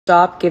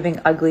Stop giving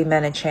ugly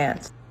men a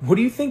chance. What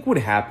do you think would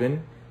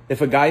happen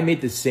if a guy made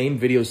the same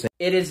video saying,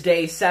 "It is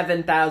day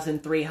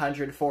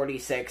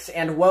 7,346,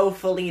 and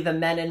woefully the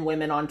men and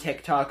women on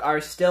TikTok are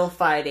still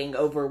fighting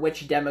over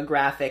which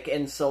demographic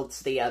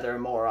insults the other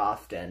more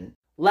often."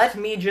 Let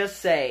me just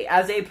say,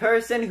 as a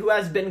person who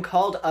has been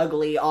called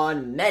ugly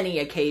on many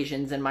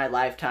occasions in my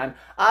lifetime,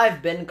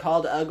 I've been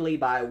called ugly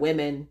by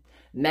women,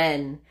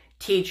 men,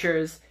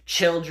 teachers,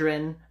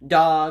 children,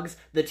 dogs,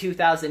 the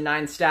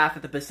 2009 staff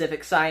at the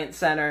Pacific Science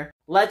Center.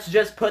 Let's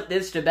just put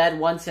this to bed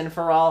once and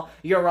for all.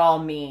 You're all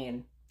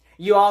mean.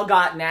 You all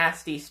got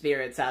nasty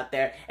spirits out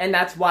there, and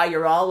that's why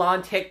you're all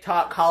on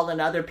TikTok calling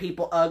other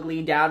people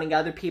ugly, downing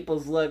other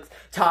people's looks,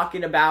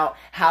 talking about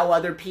how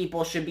other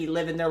people should be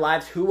living their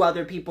lives, who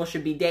other people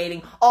should be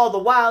dating, all the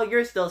while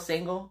you're still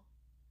single.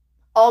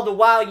 All the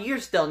while you're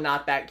still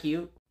not that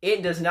cute.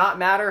 It does not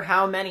matter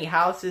how many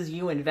houses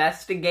you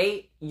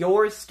investigate,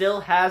 yours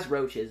still has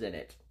roaches in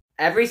it.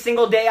 Every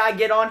single day I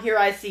get on here,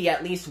 I see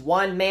at least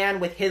one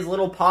man with his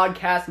little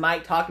podcast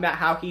mic talking about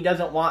how he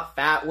doesn't want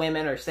fat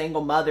women or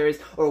single mothers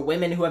or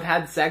women who have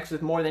had sex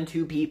with more than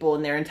 2 people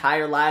in their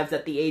entire lives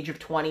at the age of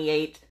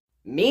 28.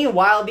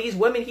 Meanwhile, these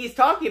women he's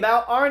talking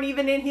about aren't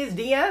even in his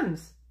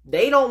DMs.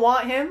 They don't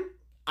want him.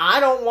 I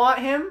don't want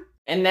him.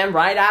 And then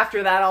right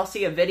after that, I'll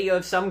see a video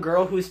of some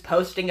girl who's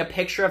posting a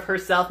picture of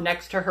herself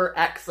next to her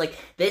ex, like,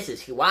 "This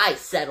is who I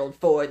settled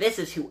for. This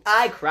is who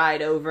I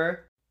cried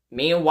over."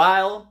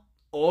 Meanwhile,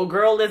 old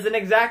girl isn't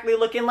exactly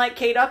looking like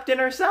Kate Upton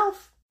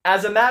herself.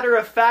 As a matter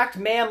of fact,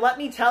 ma'am, let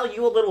me tell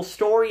you a little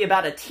story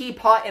about a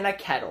teapot and a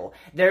kettle.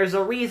 There's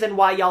a reason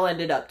why y'all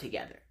ended up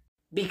together.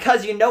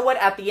 Because you know what?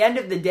 At the end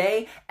of the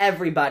day,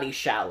 everybody's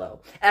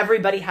shallow.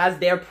 Everybody has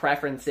their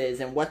preferences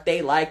and what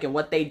they like and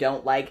what they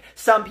don't like.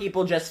 Some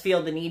people just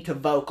feel the need to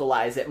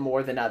vocalize it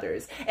more than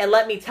others. And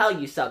let me tell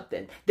you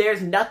something.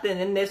 There's nothing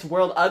in this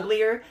world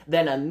uglier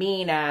than a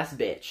mean-ass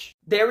bitch.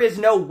 There is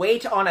no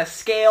weight on a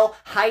scale,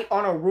 height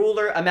on a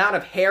ruler, amount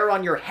of hair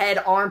on your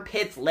head,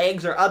 armpits,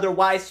 legs, or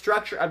otherwise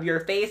structure of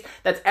your face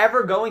that's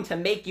ever going to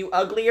make you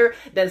uglier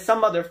than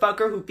some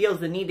motherfucker who feels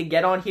the need to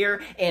get on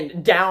here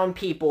and down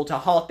people to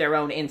halt their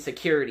own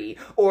insecurity,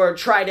 or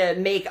try to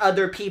make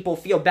other people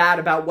feel bad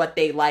about what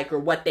they like or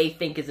what they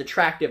think is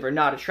attractive or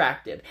not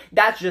attractive.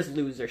 That's just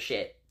loser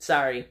shit.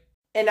 Sorry.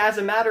 And as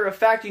a matter of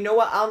fact, you know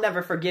what? I'll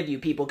never forgive you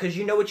people, because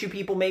you know what you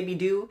people made me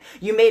do?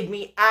 You made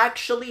me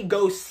actually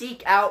go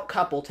seek out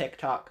couple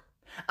TikTok.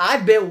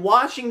 I've been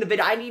watching the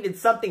video. I needed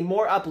something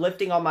more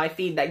uplifting on my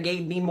feed that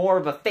gave me more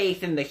of a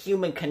faith in the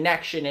human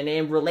connection and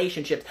in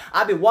relationships.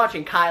 I've been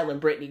watching Kyle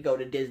and Brittany go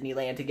to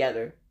Disneyland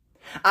together.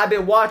 I've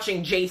been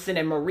watching Jason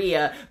and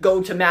Maria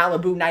go to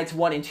Malibu Nights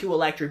 1 and 2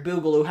 Electric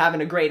Boogaloo having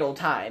a great old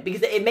time.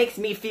 Because it makes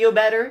me feel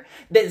better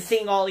than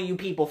seeing all of you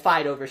people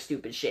fight over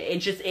stupid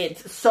shit.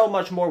 It's so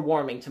much more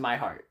warming to my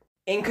heart.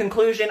 In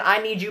conclusion,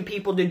 I need you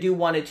people to do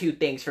one of 2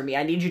 things for me.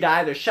 I need you to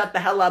either shut the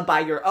hell up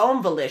by your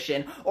own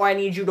volition, or I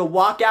need you to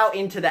walk out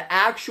into the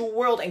actual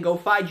world and go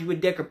find you a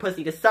dick or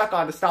pussy to suck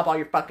on to stop all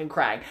your fucking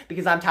crying.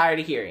 Because I'm tired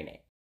of hearing it.